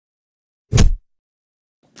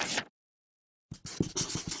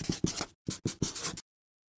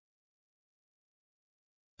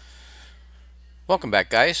Welcome back,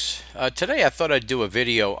 guys. Today I thought I'd do a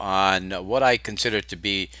video on what I consider to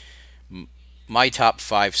be my top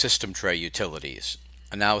 5 system tray utilities.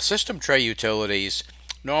 Now, system tray utilities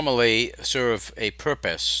normally serve a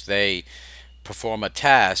purpose. They perform a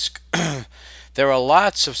task. There are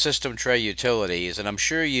lots of system tray utilities, and I'm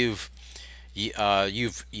sure you've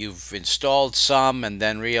installed some and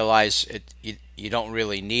then realize you don't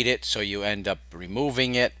really need it, so you end up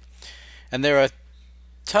removing it. And there are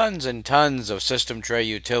tons and tons of system tray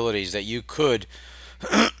utilities that you could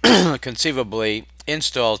conceivably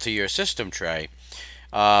install to your system tray.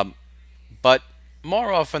 Um, but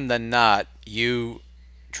more often than not, you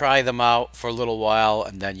try them out for a little while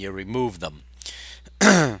and then you remove them.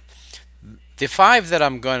 The 5 that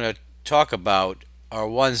I'm going to talk about are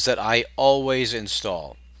ones that I always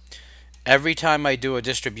install. Every time I do a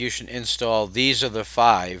distribution install, these are the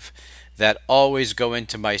 5 that always go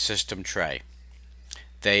into my system tray.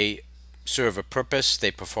 They serve a purpose,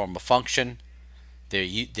 they perform a function, they're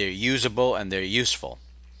usable, and they're useful.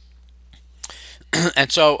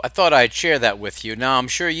 And so I thought I'd share that with you. Now, I'm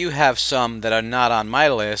sure you have some that are not on my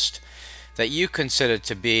list that you consider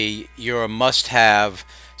to be your must-have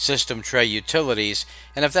system tray utilities.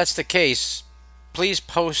 And if that's the case, please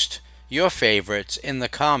post your favorites in the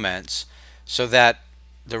comments so that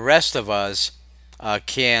the rest of us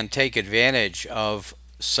can take advantage of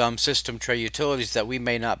some system tray utilities that we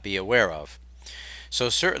may not be aware of. So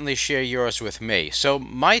certainly share yours with me. So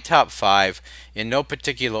my top 5 in no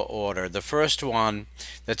particular order. The first one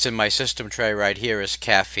that's in my system tray right here is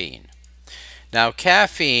caffeine. Now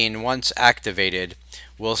caffeine, once activated,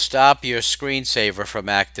 will stop your screensaver from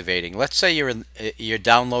activating. Let's say you're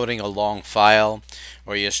downloading a long file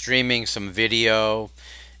or you're streaming some video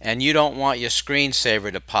and you don't want your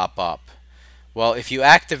screensaver to pop up. Well, if you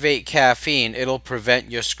activate caffeine, it'll prevent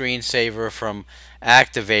your screensaver from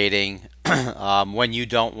activating when you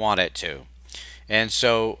don't want it to. And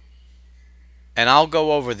so, and I'll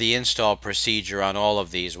go over the install procedure on all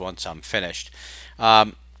of these once I'm finished.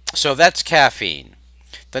 So that's caffeine.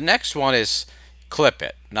 The next one is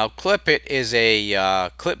Clipit. Now, Clipit is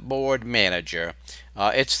a clipboard manager.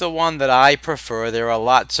 It's the one that I prefer. There are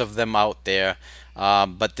lots of them out there,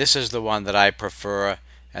 but this is the one that I prefer.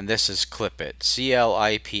 And this is Clipit.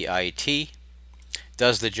 C-L-I-P-I-T.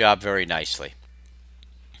 Does the job very nicely.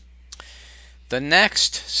 The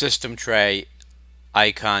next system tray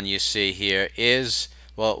icon you see here is,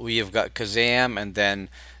 well, we've got Kazam and then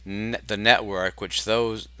the network, which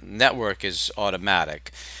those network is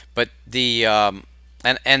automatic. But the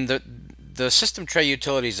the system tray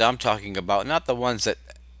utilities I'm talking about, not the ones that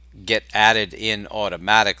get added in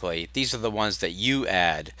automatically. These are the ones that you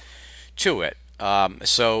add to it.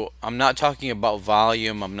 So I'm not talking about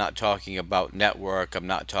volume, I'm not talking about network, I'm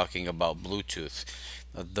not talking about Bluetooth.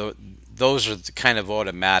 Those are kind of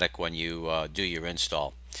automatic when you do your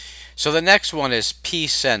install. So the next one is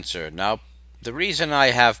Psensor. Now, the reason I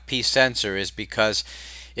have Psensor is because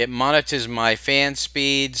it monitors my fan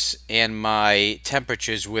speeds and my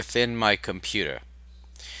temperatures within my computer.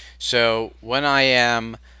 So when I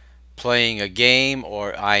am playing a game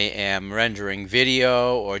or I am rendering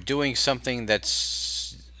video or doing something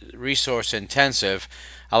that's resource intensive,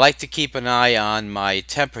 I like to keep an eye on my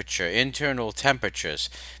temperature, internal temperatures.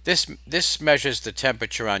 This measures the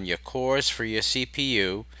temperature on your cores for your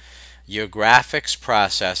CPU, your graphics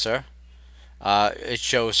processor. It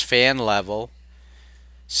shows fan level,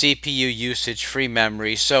 CPU usage, free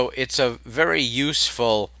memory. So it's a very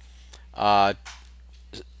useful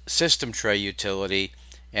system tray utility,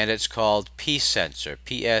 and it's called Psensor,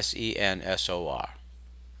 P-S-E-N-S-O-R.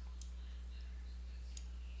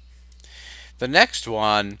 The next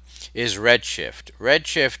one is Redshift.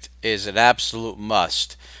 Redshift is an absolute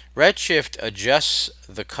must. Redshift adjusts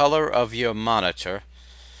the color of your monitor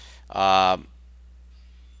as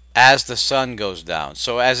the sun goes down.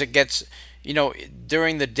 So as it gets,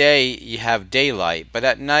 during the day you have daylight, but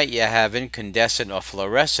at night you have incandescent or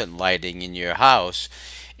fluorescent lighting in your house,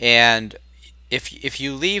 and if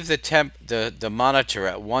you leave the monitor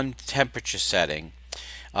at one temperature setting,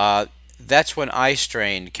 that's when eye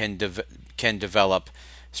strain can develop,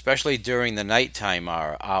 especially during the nighttime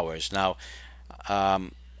hours. Now,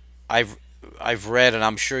 I've read, and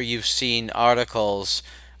I'm sure you've seen articles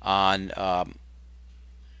on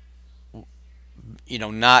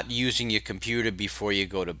not using your computer before you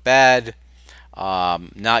go to bed,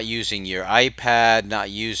 not using your iPad, not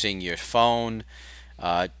using your phone,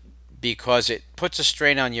 because it puts a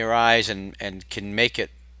strain on your eyes and can make it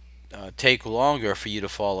take longer for you to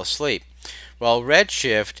fall asleep. Well,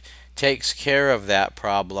 Redshift takes care of that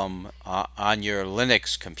problem on your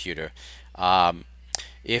Linux computer.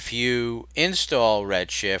 if you install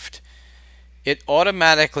Redshift, it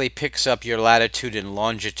automatically picks up your latitude and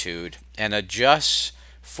longitude and adjusts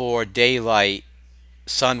for daylight,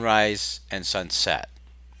 sunrise, and sunset.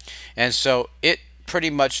 And so it pretty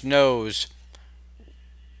much knows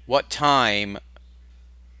what time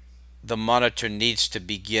the monitor needs to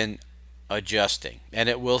begin adjusting, and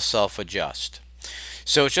it will self-adjust.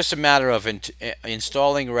 So it's just a matter of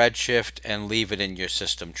installing Redshift and leave it in your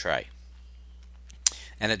system tray.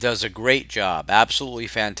 And it does a great job. Absolutely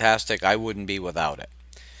fantastic. I wouldn't be without it.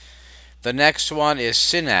 The next one is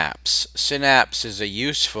Synapse. Synapse is a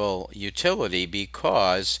useful utility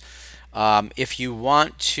because if you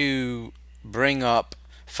want to bring up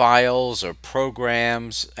files or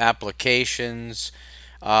programs, applications,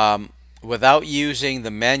 without using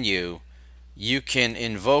the menu, you can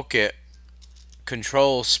invoke it,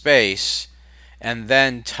 control space, and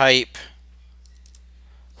then type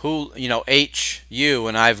HU,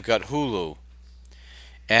 and I've got Hulu,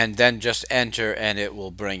 and then just enter and it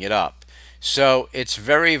will bring it up. So it's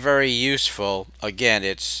very, very useful. Again,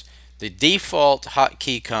 it's the default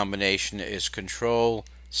hotkey combination is control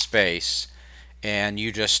space, and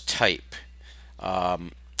you just type,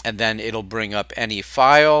 and then it'll bring up any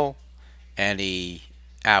file, any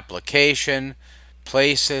application,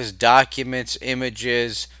 places, documents,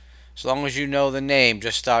 images. As long as you know the name,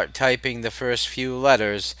 just start typing the first few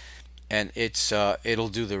letters and it'll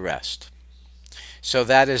do the rest. So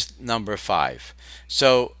that is number 5.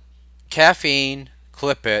 So Caffeine,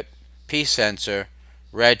 Clipit, Psensor,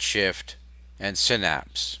 Redshift, and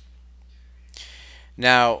Synapse.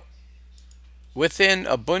 Now, within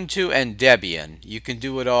Ubuntu and Debian, you can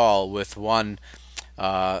do it all with one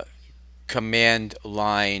command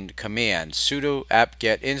line command: sudo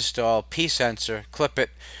apt-get install psensor clipit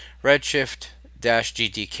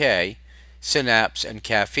redshift-gtk synapse and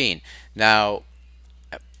caffeine. Now,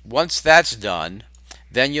 once that's done,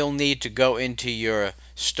 then you'll need to go into your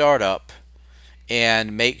startup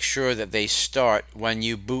and make sure that they start when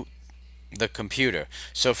you boot the computer.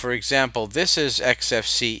 So for example, this is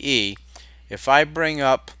XFCE. If I bring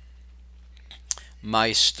up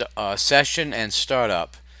my session and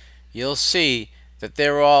startup, you'll see that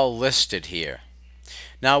they're all listed here.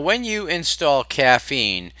 Now when you install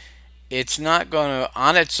Caffeine, it's not going to,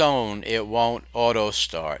 on its own, it won't auto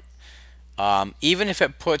start. Even if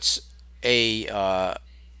it puts a,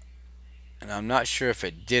 and I'm not sure if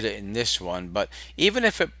it did it in this one, but even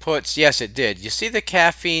if it puts, yes it did. You see the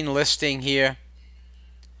Caffeine listing here?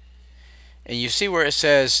 And you see where it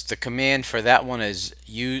says the command for that one is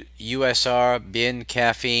usr bin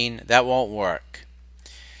caffeine. That won't work.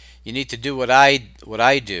 You need to do what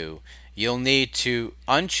I do. You'll need to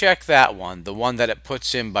uncheck that one, the one that it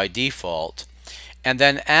puts in by default, and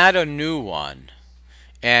then add a new one.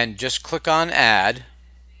 And just click on add.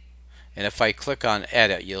 And if I click on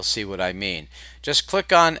edit, you'll see what I mean. Just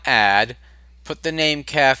click on add, put the name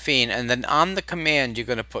caffeine, and then on the command you're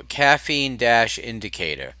going to put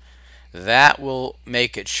caffeine-indicator. That will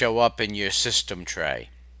make it show up in your system tray.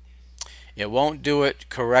 It won't do it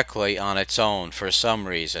correctly on its own for some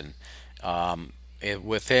reason.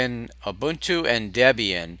 Within Ubuntu and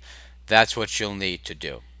Debian, that's what you'll need to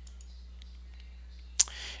do.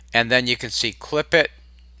 And then you can see Clipit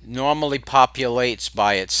normally populates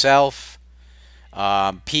by itself.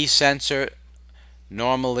 Psensor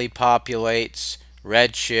normally populates.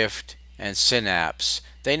 Redshift and Synapse,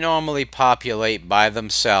 they normally populate by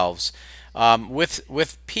themselves.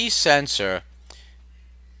 With Psensor,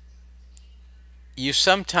 you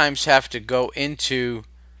sometimes have to go into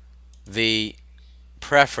the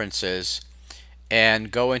preferences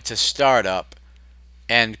and go into startup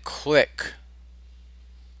and click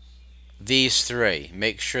these three.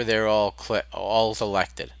 Make sure they're all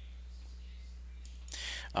selected.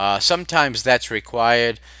 Sometimes that's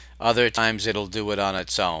required. Other times it'll do it on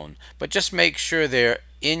its own. But just make sure they're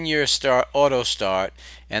in your auto start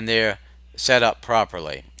and they're set up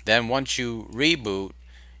properly. Then once you reboot,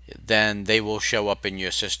 then they will show up in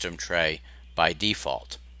your system tray by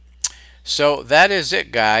default. So that is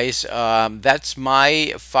it, guys. That's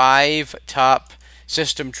my 5 top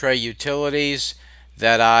system tray utilities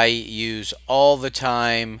that I use all the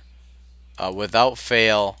time without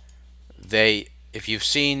fail. If you've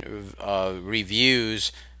seen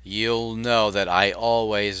reviews, you'll know that I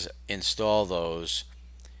always install those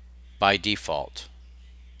by default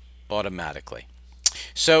automatically.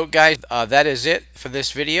 So guys, that is it for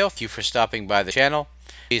this video. Thank you for stopping by the channel.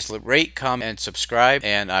 Please rate, comment, and subscribe,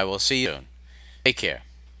 and I will see you soon. Take care.